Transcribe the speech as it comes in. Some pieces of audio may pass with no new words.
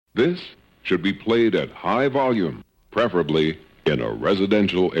This should be played at high volume, preferably in a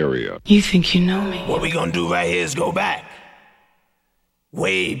residential area. You think you know me? What we gonna do right here is go back.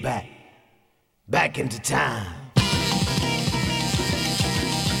 Way back. Back into time.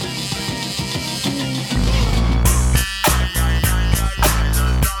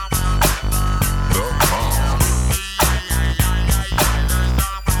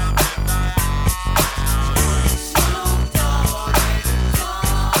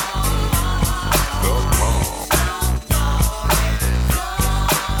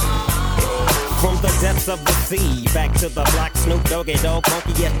 Of the sea, back to the block, Snoop Doggy Dogg,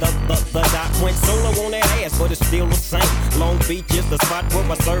 funky, yes, the doc went solo on that ass, but it's still the same. Long Beach is the spot where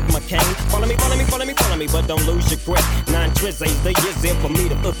I serve my cane. Follow me, but don't lose your grip. 9 tris ain't the years in for me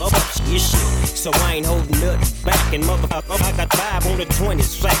to up your shit. So I ain't holding nothing back, and motherfucker, I got 5 on the 20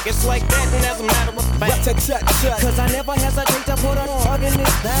 sack. It's like that, and as a matter of fact, cause I never hesitate to put a hug in this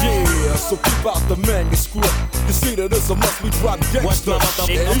thing. Yeah, so keep out the manuscript. You see that this a must we drop gangsta. What's my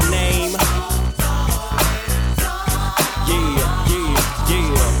motherfucking name?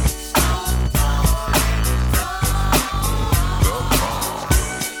 Yeah.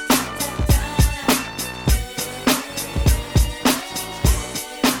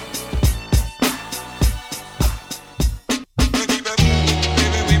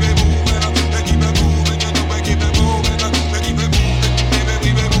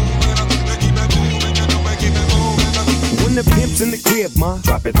 When the pimp's in the crib, ma,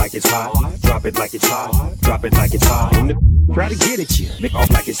 drop it like it's hot. Drop it like it's hot. Drop it like it's hot. When the try to get at you, lick off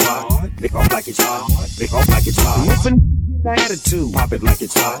like it's hot. Lick off like it's hot. Lick off like it's hot. If a get attitude, pop it like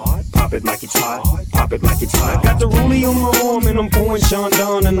it's hot. Pop it like it's hot. Pop it like it's hot. I got the rollie on my arm and I'm pouring Sean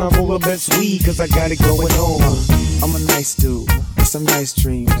Don and I roll up that sweet cause I got it going on. I'm a nice dude with some nice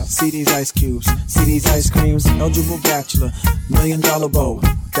dreams. See these ice cubes, see these ice creams. Eligible bachelor, $1 million bow.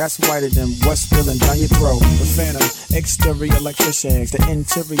 That's whiter than what's spilling down your throat. The phantom, exterior like fish eggs. The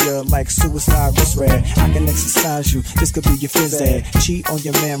interior like suicide wrist rag. I can exercise you, this could be your phys ed. Cheat on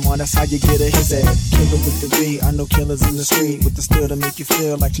your man, man, that's how you get a his ad. Killer with the B, I know killers in the street. With the steel to make you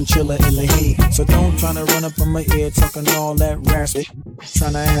feel like chinchilla in the heat. So don't tryna run up on my ear talking all that raspy.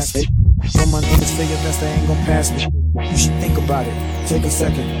 Tryna ask it. When my niggas figure best they ain't gon' pass me. You should think about it, take a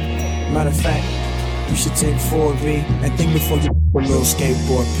second. Matter of fact, you should take 4B and think before you a little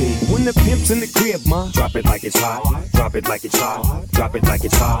skateboard P. When the pimp's in the crib, ma, drop it like it's hot. Drop it like it's hot. Drop it like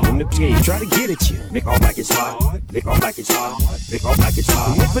it's hot. When the pig try to get at you, lick off like it's hot. Lick off like it's hot. Lick off like it's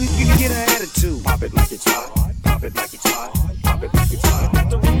hot. If a nigga get an attitude, pop it like it's hot. Pop it like it's hot. Pop it like it's hot. I got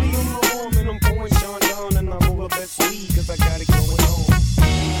the rollie on my arm and I'm pouring Sean Don and I roll up that sweet cause I got it going on.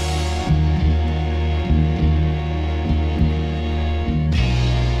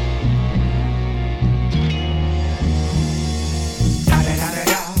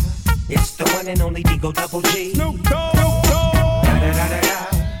 It's the one and only Digo Double G. Snoop Dogg.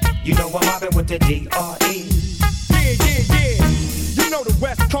 You know I'm mobbing with the D.R.E. Yeah. You know the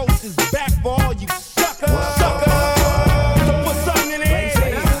West Coast is back for all you suckers. So put something in there.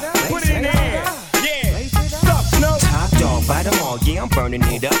 Put it in there. Yeah. Suck, Snoop. Top dog, bite them all. Yeah, I'm burning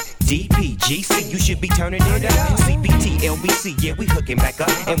it up. DPGC, you should be turning it up. CPT, LBC, yeah, we hooking back up.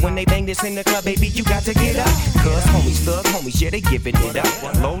 And when they bang this in the club, baby, you got to get up. Cuz homies, thug homies, yeah, they giving it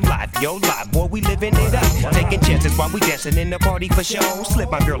up. Low life, yo life, boy, we living it up. Taking chances while we dancing in the party for show.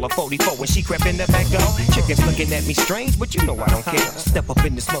 Slip my girl a 44 when she crept in the back door. Chickens looking at me strange, but you know I don't care. Step up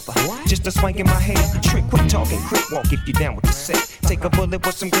in this mother, just a swank in my hair. Trick, quit talking, quick walk if you down with the set. Take a bullet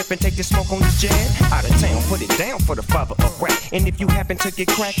with some grip and take the smoke on the jet. Out of town, put it down for the father of rap. And if you happen to get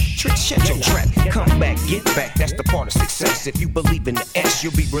cracked, trick, shut your trap. Come back, get back, that's the part of success. If you believe in the S,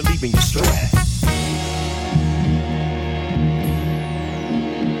 you'll be relieving your stress.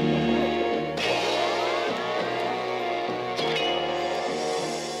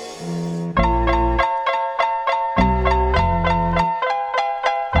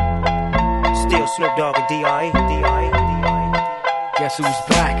 Still Snoop Dogg and D.R.E. Guess who's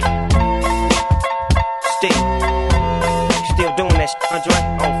back? Still doing that shit, Andre?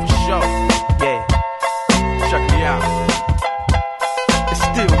 Oh, for sure. Yeah. Check me out. It's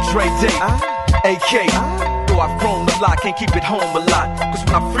still Dre Day, AK. Though I've grown a lot, can't keep it home a lot. Cause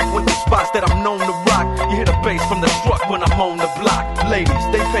when I frequent the spots that I'm known to rock, you hear the bass from the truck when I'm on the block. Ladies,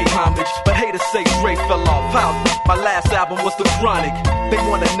 they pay homage, but haters say Dre fell off. How? My last album was The Chronic. They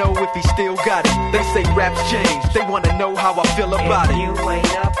wanna know if he still got it. They say raps change, they wanna know how I feel about it. You ain't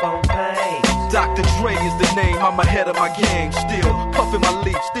up on pain. Dr. Dre is the name, I'm ahead of my game. Still puffin' my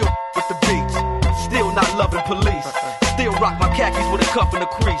leaf, still with the beats. Still not loving police. Still rock my khakis with a cuff and a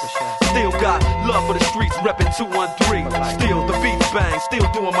crease. Still got love for the streets, reppin' 213. Still the beats bang, still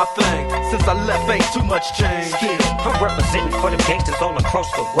doing my thing. Since I left, ain't too much change. Still, I'm representing for them gangsters all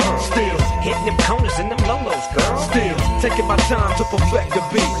across the world. Still hitting them corners and them lolos, girl. Still taking my time to perfect the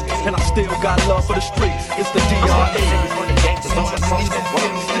beat, and I still got love for the streets. It's the DRE. I'm representing for them gangsters all across the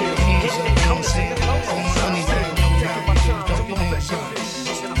world. Still hitting them corners and them lolos. Taking my time to perfect the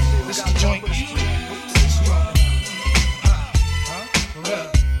beat. This is the joint.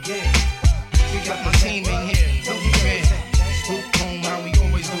 We got my team in here. Movie man. Swoop home, how we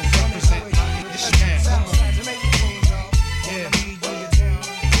always do. Represent. This is man. Yeah.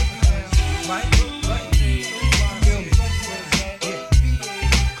 Feel me? Yeah.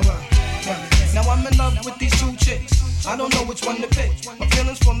 Come on. Yeah. Now I'm in love with these two chicks. I don't know which one to pick. My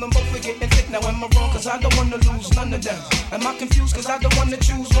feelings from them both are getting thick. Now am I wrong? Cause I don't wanna lose none of them. Am I confused? Cause I don't wanna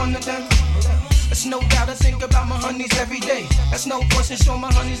choose one of them. It's no doubt I think about my honeys every day. That's no question, show my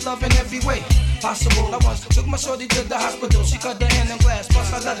honeys love in every way possible. I once took my shorty to the hospital. She cut the hand in glass,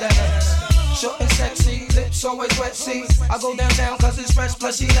 plus I love that ass. Short and sexy, lips always wet, see. I go downtown cause it's fresh,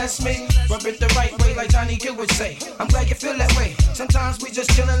 plus she lets me rub it the right way like Johnny Gill would say. I'm glad you feel that way. Sometimes we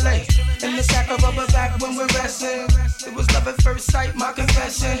just chillin' late in the sack of rubber back when we're resting. It was love at first sight, my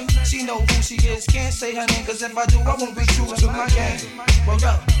confession. She know who she is, can't say her name, cause if I do, I won't be true to my game. Well,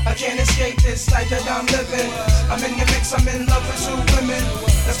 yo, I can't escape this life that I'm living. I'm in the mix, I'm in love with two women.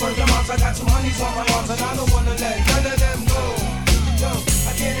 That's where the moms, I got two honeys on my arms, and I don't wanna let none of them go. Yo,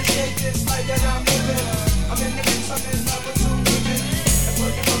 I can't escape this life that I'm living. I'm in the mix, I'm in love with two women. That's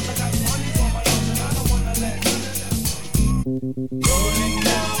where the moms, I got two honeys on my arms, and I don't wanna let none of them go. Rolling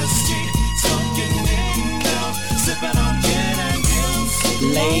down the street, smoking in now, sipping on gin and juice.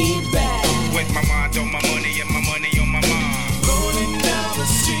 Laid back. With my mind on my money and my money on my mind. Rolling down the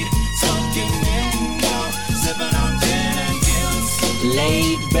street, smoking in now, sipping on gin and juice.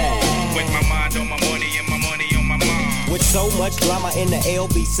 Laid back. With my mind on my money and my money on my mind. With so much drama in the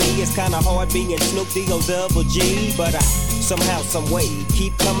LBC, it's kinda hard being Snoop D-O double G. But I somehow, someway,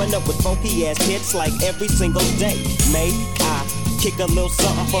 keep coming up with funky ass hits like every single day. May I kick a little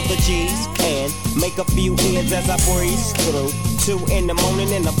something for the G's and make a few ends as I breeze through. 2 in the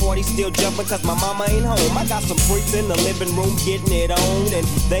morning and the party still jumping cause my mama ain't home. I got some freaks in the living room getting it on and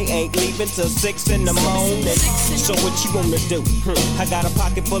they ain't leaving till 6 in the morning. So what you wanna do? I got a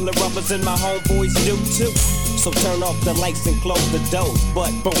pocket full of rubbers and my homeboys do too. So turn off the lights and close the doors.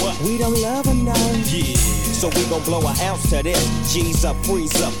 But what? We don't love them now. Yeah. So we gon' blow an ounce to this. G's up,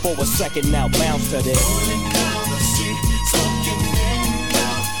 freeze up for a second now, bounce to this. Rolling down the street, smoking in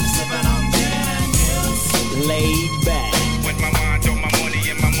now, sipping on gin and juice. Laid back. With my mind on my money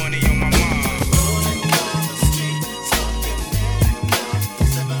and my money on my mind. Rolling down the street, smoking in now,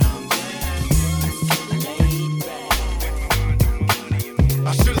 sipping on gin and juice. Laid back. I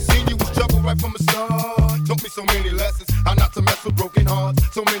should've seen you was trouble right from the start. Taught me so many lessons, how not to mess with broken hearts.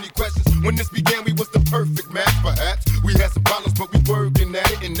 So many questions. When this began, we was the perfect match. Perhaps we had some problems, but we working at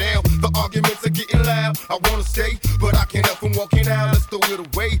it. And now the arguments are getting loud. I wanna stay, but I can't help from walking out. Let's throw it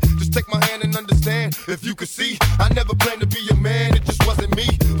away. Just take my hand and understand. If you could see, I never planned to be a man. It just wasn't me.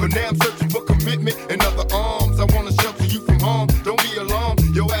 But now I'm searching for commitment and other arms. I wanna shelter you from harm. Don't be alarmed.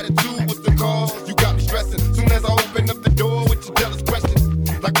 Your attitude was the cause. You got me stressing. Soon as I open up the door with your jealous questions,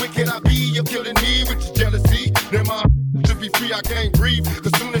 like where can I be? You're killing me with your jealousy. Then my to be free, I can't breathe.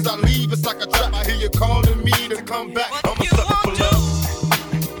 Cause soon as I leave, it's like a trap. I hear you calling me to come back. I'm a sucker for love.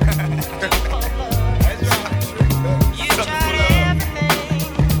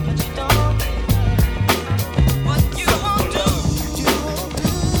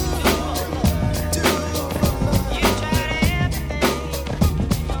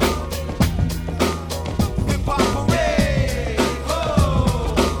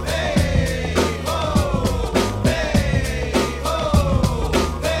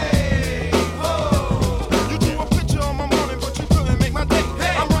 You drew a picture on my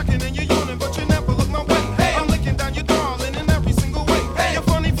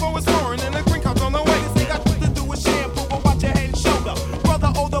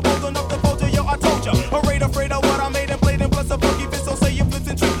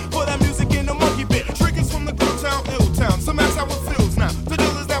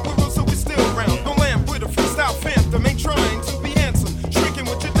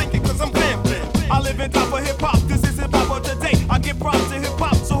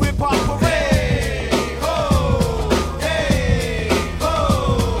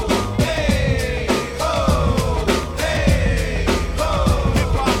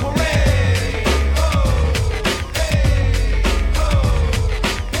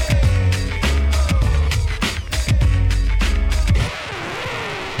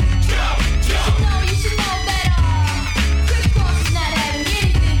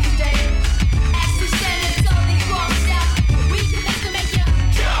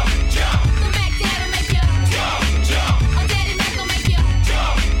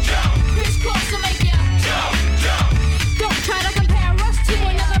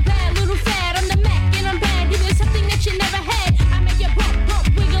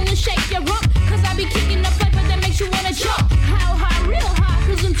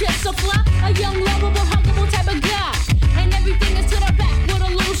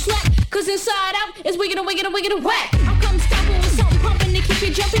wiggity whack. I'm come stopping with something pumping to keep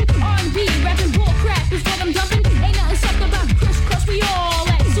you jumping. R&B, rapping bull crap is what I'm dumping. Ain't nothing sucked about crisscross, we all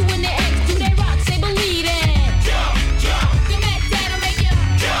at. So when they X do they rock, say believe it. Jump, jump. The Mac Dad'll make you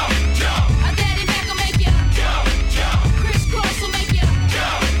jump, jump. Our Daddy Mac will make you jump, jump. Crisscross will make you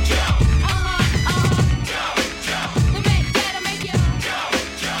jump, jump. Jump, jump. The Mac Dad'll make you jump,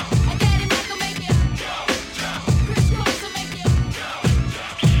 jump. Our Daddy Mac will make you jump, jump. Crisscross will make you jump,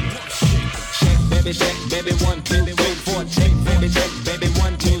 jump. Check, baby, 1, 2, 3, 4. Check, baby,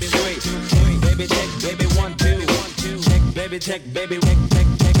 1, 2, 3. Baby, check, baby, 1, 2. Check, baby, check, baby, check,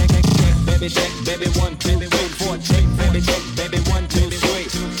 baby, check, baby, 1, 2, 3, 4. Check, baby, check, baby, 1, 2,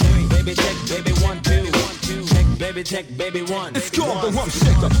 3. Baby, check, baby, 1, 2. Check, baby, check, baby, 1. It's called the Rump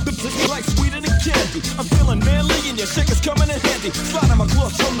Shaker. The pussy like sweeter than candy. I'm feeling manly and your shaker's coming in handy. Sliding my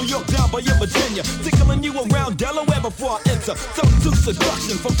clothes from New York down by your Virginia. Tickling you around Delaware before I enter. So to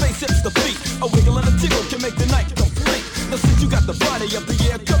seduction from face hips to feet. A wiggle and a tickle can make the night complete. Now since you got the body of the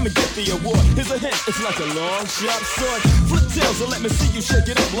year, come and get the award. Here's a hint, it's like a long sharp sword. Flip tails and let me see you shake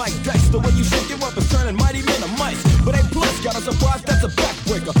it up like dice. The way you shake it up is turning mighty men of mice. But A plus got a surprise, that's a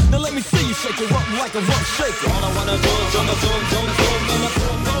backbreaker. Now let me see you shake it up like a rump shaker. All I wanna do is jump, boom, boom, boom, and a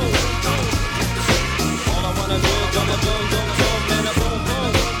boom, boom. All I wanna do is jump, boom, boom, boom, and a boom,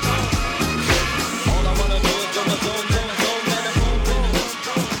 boom. All I wanna do is jump, boom, boom, boom, and a boom,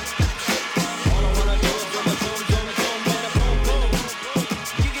 boom. All I wanna do is jump, boom, boom, boom, and a boom, boom.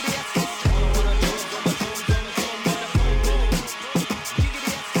 You get the access. All I wanna do is jump, boom, boom, boom, and a boom, boom. You get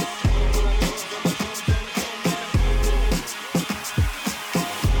the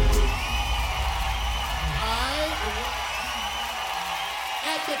access. All I wanna do is jump, boom, boom, boom, and a boom, boom.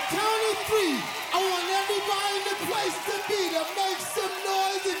 At the count of 3, I want everybody in the place to be to make some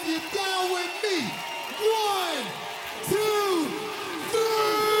noise if you're down with me. 1, 2, 3.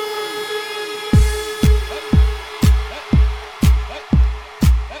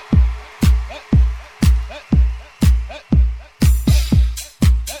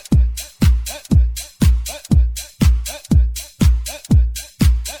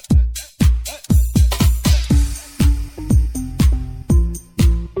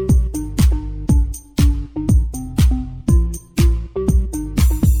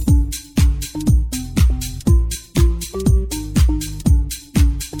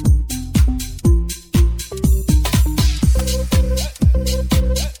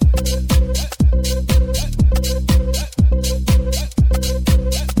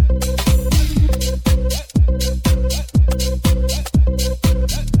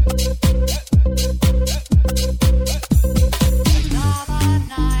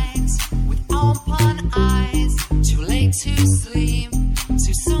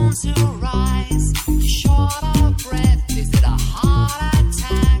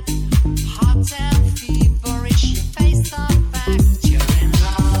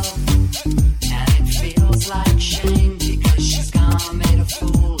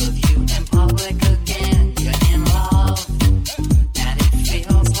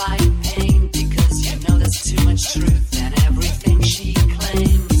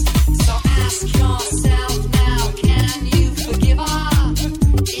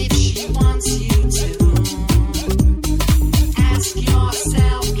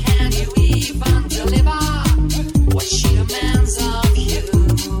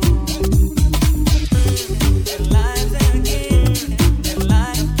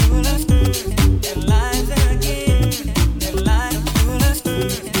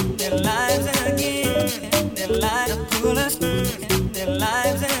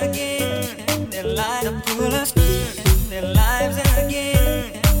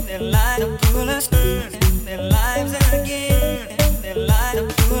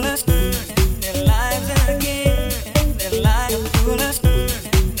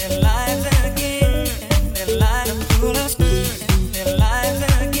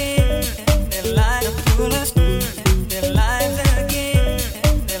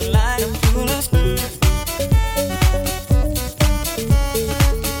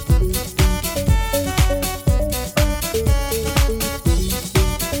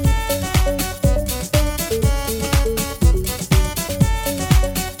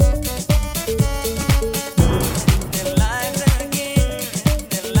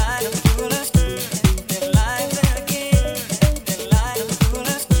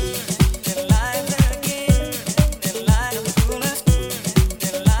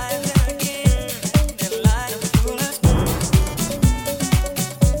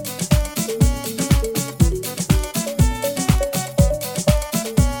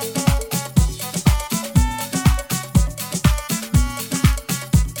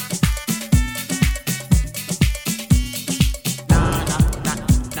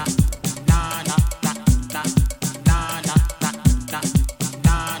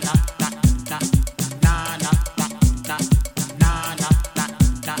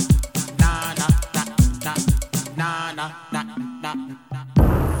 na na na na.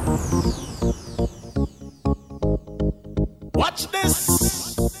 Watch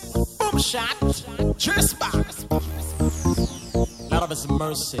this. Boom shot. Cheers bars. Lord of His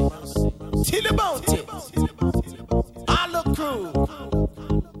mercy. Till about it. All the crew.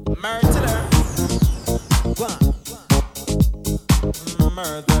 Murder.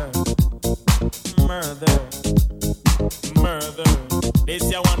 Murder. Murder. Murder.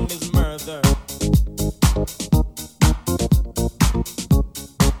 This your one is murder.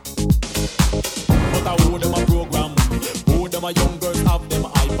 But I who them a program? Who them a young girls have them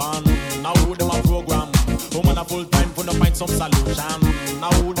iPhone? Now who them a program? Woman a full time for no find some solution.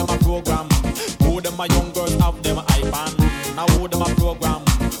 Now who them a program? Who them a young girls have them iPhone? Now who them a program?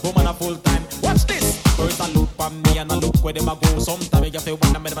 Woman a full time. Watch this. First I look on me and I look where them a go. Sometimes you feel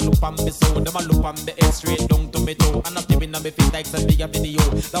when I'm a look on me so them a look on me head straight down to me toe. And I'm giving them me feet like some big video.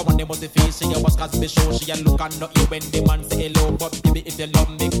 That one they must face she was cause me show. She a look and not you when the man say hello. But baby if you love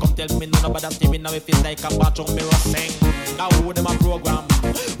me come tell me none about that steaming now me feel like a batch of mirror sing. Now who them a program?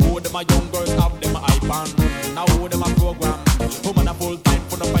 Who them a young girls have them iPhone? Now who them a program? Woman a full time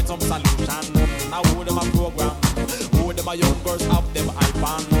for no find some solution. Now who them a program? Who them a young girls have them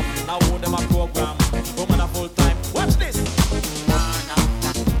iPhone? Now who them a program? Woman a full time. Watch this.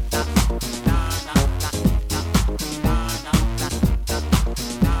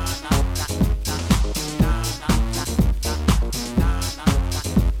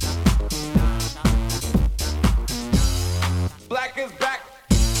 Black is back.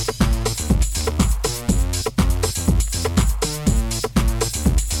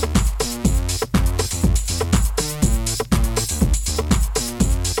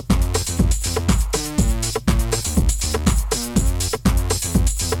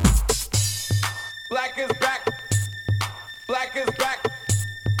 Black is back. Black is back.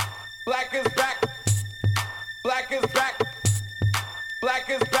 Black is back. Black is back. Black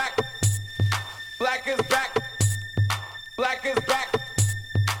is back. Black is back. Black is back.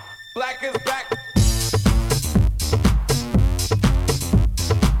 Black is back.